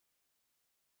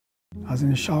I was in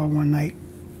the shower one night,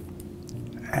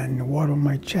 and the water on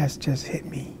my chest just hit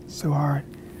me so hard.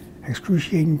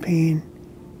 Excruciating pain,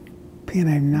 pain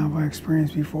I've never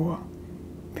experienced before,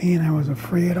 pain I was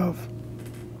afraid of.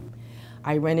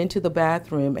 I ran into the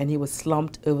bathroom and he was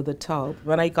slumped over the tub.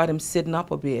 When I got him sitting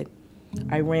up a bit,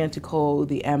 I ran to call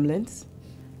the ambulance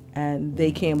and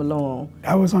they came along.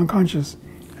 I was unconscious,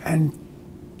 and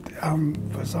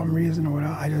for some reason or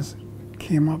whatever, I just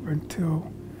came up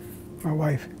until my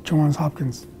wife, Johns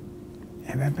Hopkins,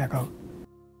 and went back out.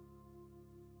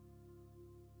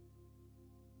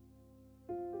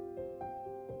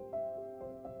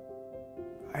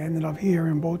 I ended up here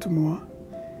in Baltimore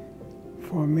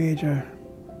for a major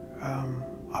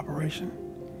operation.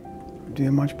 I'm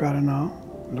doing much better now,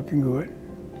 looking good.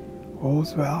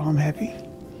 All's well, I'm happy.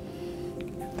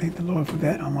 Thank the Lord for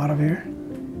that, I'm out of here.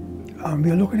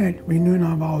 We're looking at renewing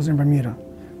our vows in Bermuda,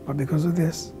 but because of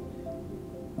this,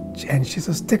 and she's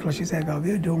a stickler, she said, "God,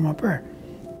 we're doing my prayer."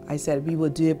 I said we will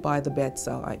do it by the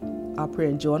bedside. I'll pray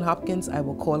in Johns Hopkins, I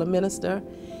will call a minister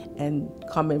and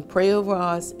come and pray over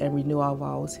us and renew our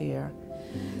vows here.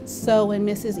 So when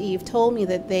Mrs. Eve told me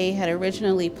that they had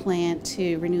originally planned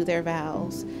to renew their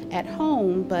vows at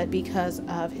home, but because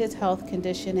of his health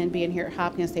condition and being here at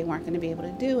Hopkins, they weren't going to be able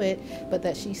to do it, but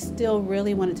that she still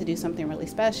really wanted to do something really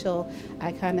special,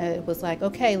 I kind of was like,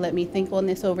 okay, let me think on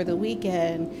this over the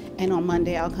weekend, and on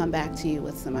Monday I'll come back to you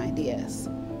with some ideas.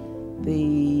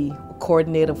 The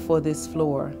coordinator for this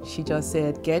floor, she just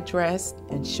said, get dressed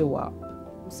and show up.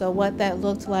 So what that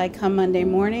looked like come Monday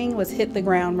morning was hit the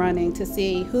ground running to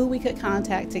see who we could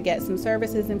contact to get some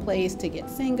services in place, to get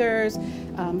singers,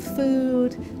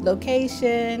 food,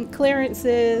 location,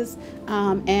 clearances,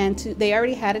 and they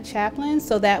already had a chaplain,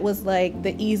 so that was like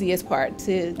the easiest part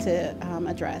to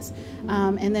address.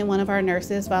 And then one of our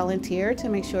nurses volunteered to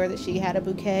make sure that she had a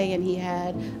bouquet and he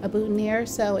had a boutonniere,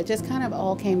 so it just kind of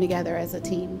all came together as a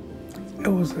team. It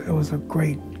was a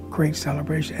great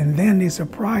celebration, and then they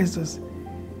surprised us.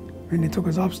 And they took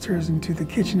us upstairs into the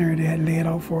kitchen area they had laid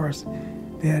out for us.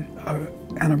 They had an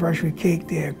anniversary cake,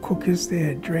 they had cookies, they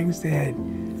had drinks, they had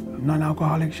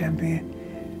non-alcoholic champagne.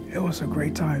 It was a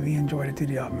great time. We enjoyed it to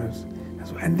the utmost.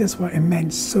 And this one, it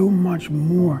meant so much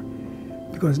more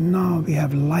because now we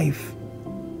have life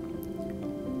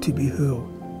to be healed.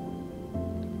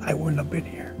 I wouldn't have been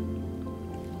here.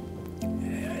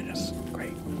 Yeah, that's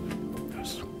great.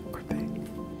 That's a good thing.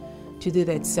 To do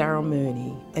that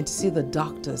ceremony and to see the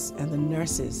doctors and the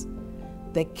nurses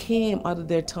that came out of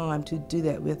their time to do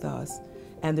that with us,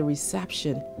 and the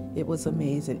reception, it was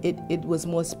amazing. It was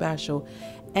more special,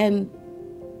 and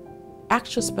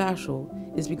extra special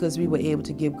is because we were able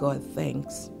to give God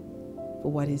thanks for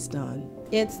what He's done.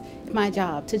 It's my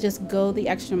job to just go the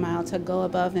extra mile, to go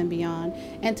above and beyond,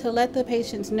 and to let the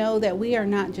patients know that we are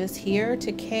not just here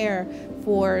to care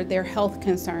for their health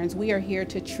concerns. We are here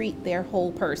to treat their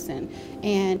whole person,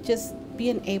 and just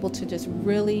being able to just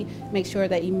really make sure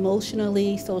that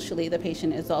emotionally, socially, the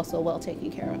patient is also well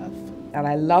taken care of. And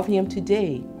I love him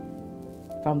today.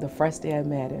 From the first day I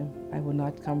met him, I will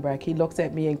not come back. He looks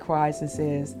at me and cries and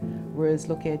says, "Rose,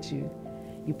 look at you.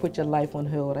 You put your life on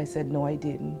hold." I said, "No, I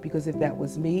didn't, because if that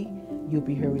was me, you'd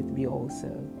be here with me also."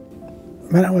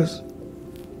 When I was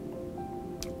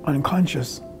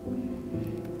unconscious,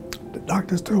 the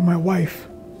doctors told my wife,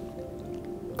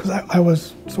 because I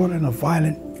was sort of in a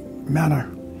violent manner,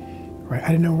 right? I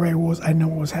didn't know where I was, I didn't know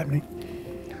what was happening.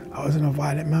 I was in a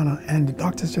violent manner, and the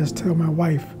doctors just told my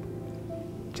wife,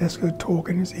 just could talk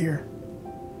in his ear,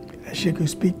 that she could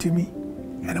speak to me,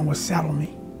 and it would settle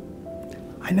me.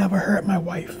 I never hurt my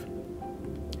wife,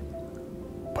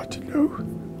 but you know,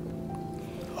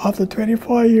 after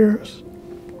 24 years,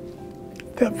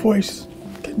 that voice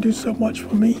can do so much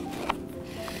for me.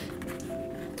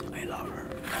 I love her.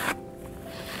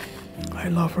 I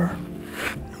love her.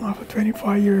 And after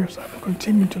 25 years, I will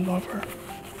continue to love her.